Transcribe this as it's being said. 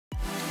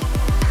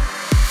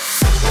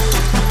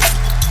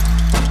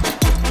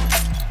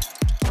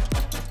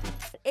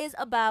is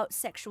about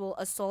sexual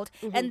assault,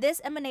 and this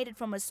emanated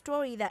from a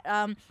story that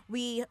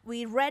we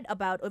read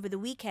about over the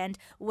weekend,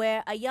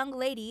 where a young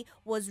lady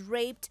was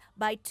raped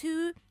by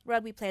two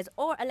rugby players,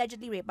 or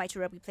allegedly raped by two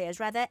rugby players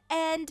rather,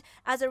 and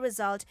as a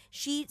result,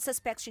 she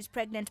suspects she's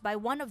pregnant by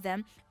one of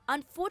them.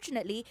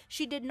 Unfortunately,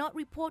 she did not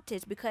report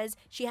it because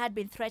she had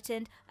been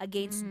threatened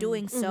against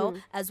doing so,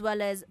 as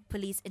well as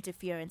police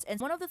interference. And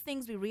one of the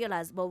things we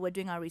realized while we're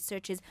doing our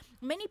research is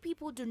many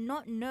people do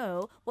not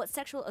know what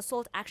sexual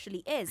assault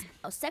actually is.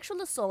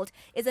 Sexual assault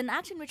is an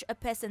act in which a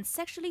person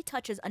sexually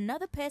touches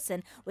another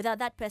person without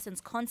that person's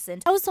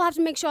consent. I also have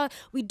to make sure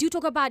we do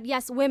talk about,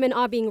 yes, women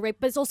are being raped,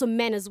 but it's also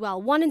men as well.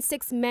 1 in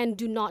 6 men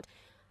do not...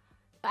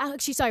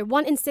 Actually, sorry,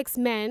 1 in 6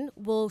 men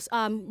will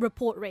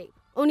report rape.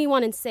 Only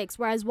 1 in 6,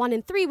 whereas 1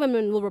 in 3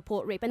 women will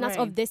report rape. And that's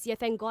of this year,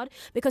 thank God,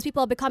 because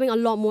people are becoming a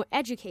lot more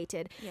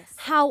educated. Yes.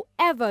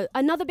 However,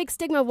 another big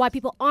stigma of why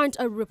people aren't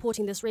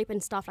reporting this rape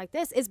and stuff like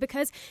this is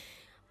because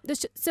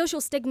the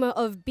social stigma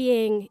of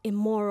being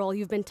immoral.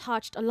 You've been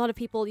touched. A lot of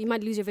people, you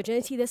might lose your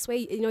virginity this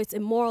way. You know, it's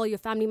immoral. Your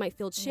family might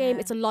feel shame.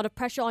 It's a lot of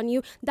pressure on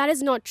you. That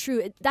is not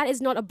true. That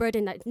is not a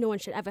burden that no one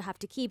should ever have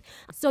to keep.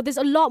 So there's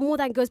a lot more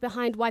that goes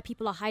behind why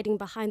people are hiding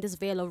behind this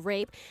veil of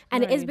rape.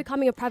 And it is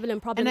becoming a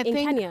prevalent problem in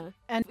Kenya.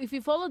 And if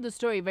you follow the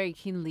story very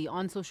keenly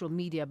on social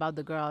media about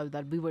the girl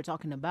that we were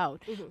talking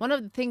about, one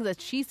of the things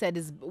that she said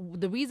is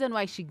the reason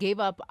why she gave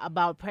up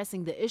about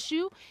pressing the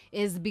issue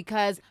is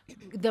because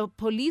the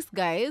police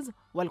guys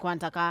walikuwa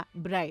wanataka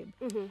bribe.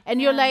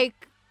 And you're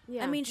like,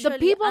 I mean, the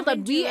people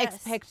that we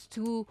expect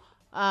to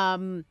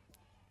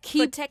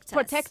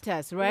protect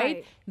us,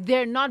 right?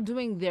 They're not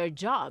doing their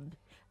job.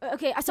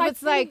 Okay, so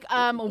it's like,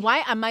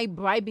 why am I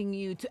bribing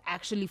you to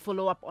actually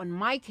follow up on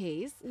my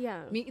case?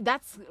 Yeah. I mean,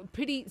 that's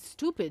pretty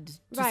stupid,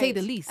 to say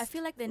the least. I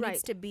feel like there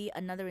needs to be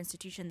another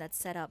institution that's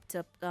set up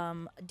to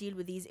deal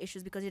with these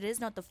issues, because it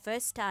is not the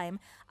first time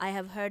I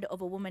have heard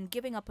of a woman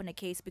giving up on a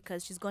case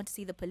because she's gone to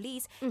see the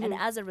police and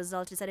as a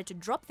result decided to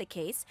drop the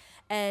case.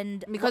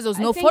 And because there was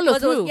no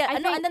follow-through.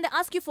 And then they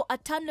ask you for a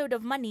ton load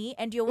of money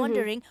and you're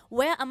wondering,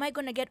 where am I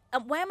going to get,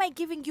 where am I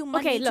giving you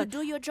money to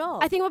do your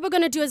job? I think what we're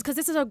going to do is, because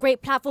this is a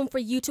great platform for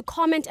you to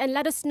comment and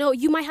let us know.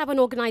 You might have an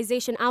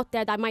organization out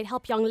there that might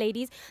help young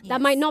ladies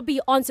that might not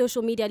be on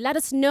social media. Let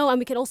us know, and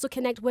we can also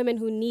connect women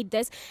who need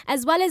this.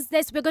 As well as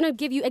this, we're going to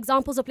give you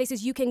examples of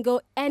places you can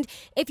go. And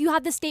if you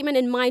have this statement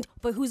in mind,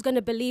 but who's going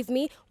to believe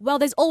me? Well,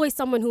 there's always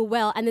someone who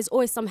will, and there's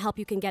always some help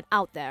you can get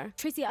out there.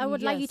 Tracy, I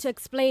would like you to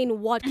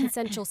explain what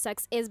consensual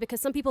sex is,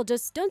 because some people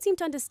just don't seem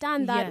to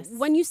understand that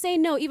when you say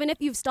no, even if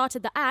you've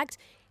started the act,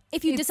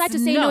 if you decide to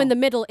say no in the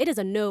middle, it is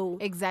a no.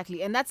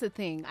 Exactly. And that's the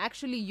thing.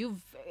 Actually,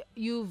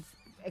 you've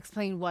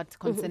explain what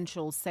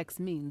consensual sex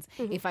means.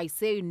 If I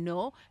say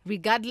no,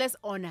 regardless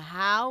on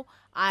how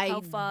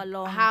far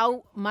along,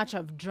 how much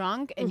I've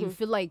drunk, and you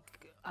feel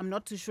like I'm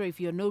not too sure if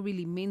your no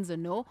really means a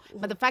no,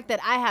 but the fact that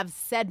I have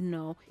said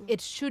no, it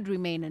should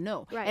remain a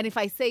no. And if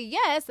I say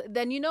yes,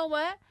 then you know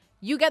what?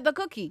 You get the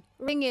cookie.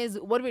 Thing is,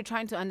 what we're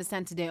trying to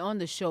understand today on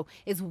the show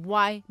is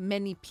why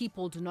many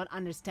people do not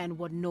understand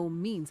what no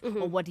means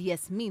or what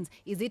yes means.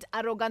 Is it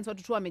arrogance?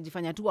 Watu tu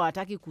wamejifanya tu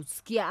hawataki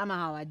kusikia ama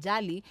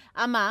hawajali,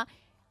 ama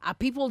are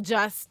people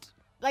just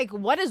like,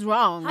 what is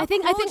wrong? I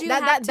think that's the thing.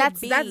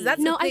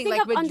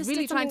 Like, we're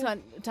really trying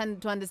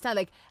to understand.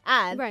 Like,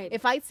 and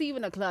if I see you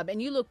in a club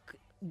and you look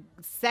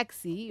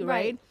sexy,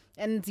 right?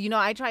 And you know,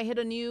 I try hit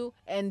on you,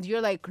 and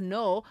you're like,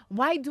 no.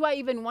 Why do I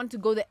even want to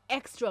go the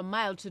extra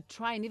mile to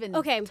try and even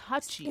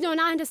touch you? No,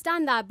 and I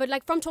understand that, but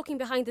like from talking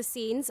behind the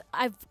scenes,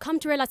 I've come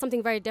to realize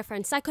something very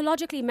different.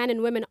 Psychologically, men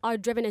and women are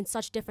driven in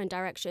such different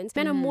directions.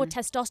 Men are more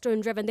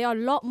testosterone driven. They are a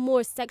lot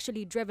more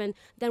sexually driven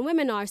than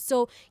women are.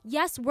 So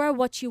yes, we're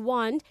what you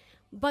want,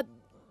 but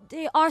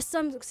there are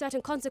some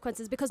certain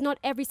consequences, because not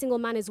every single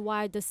man is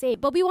wired the same.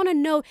 But we want to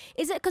know,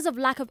 is it because of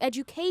lack of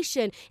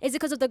education? Is it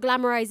because of the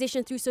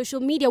glamorization through social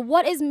media?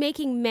 What is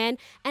making men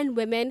and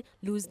women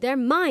lose their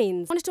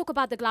minds? I want to talk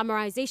about the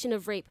glamorization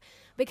of rape,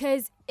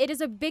 because it is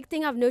a big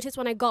thing I've noticed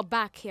when I got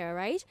back here,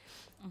 right?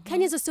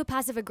 Kenyans are so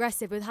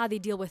passive-aggressive with how they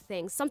deal with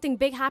things. Something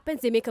big happens,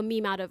 they make a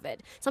meme out of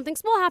it. Something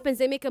small happens,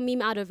 they make a meme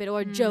out of it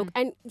or a joke.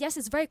 And yes,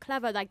 it's very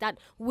clever, like that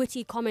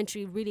witty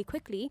commentary really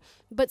quickly,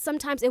 but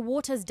sometimes it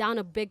waters down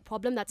a big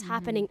problem that's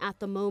happening at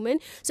the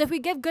moment. So if we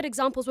give good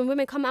examples, when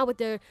women come out with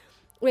their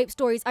rape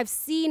stories, I've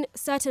seen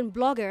certain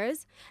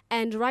bloggers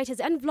and writers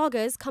and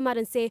vloggers come out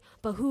and say,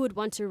 but who would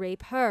want to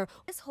rape her?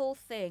 This whole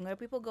thing where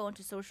people go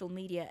onto social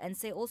media and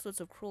say all sorts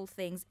of cruel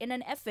things in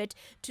an effort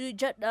to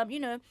get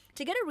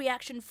a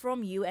reaction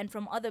from you and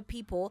from other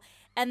people,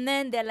 and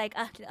then they're like,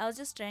 I was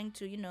just trying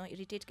to,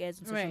 irritate guys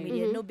on social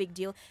media, no big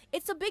deal.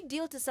 It's a big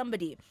deal to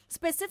somebody,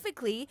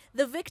 specifically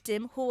the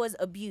victim who was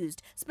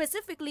abused,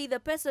 specifically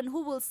the person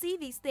who will see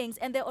these things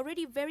and they're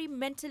already very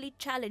mentally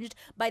challenged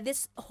by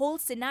this whole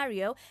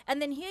scenario, and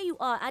then here you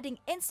are adding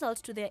insult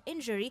to their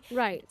injury.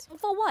 Right.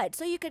 For what?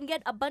 So you can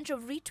get a bunch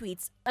of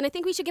retweets. And I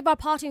think we should give our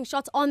parting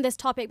shots on this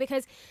topic,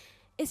 because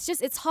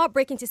it's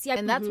heartbreaking to see.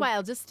 And that's why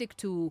I'll just stick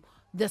to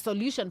the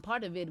solution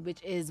part of it,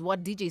 which is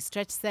what DJ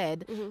Stretch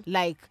said.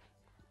 Like,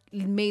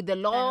 may the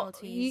law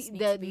Penalties need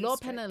the to be law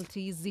strict.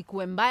 penalties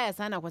zikuwe mbaya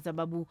sana kwa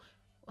sababu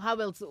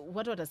how else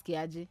watu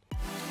watasikiaje?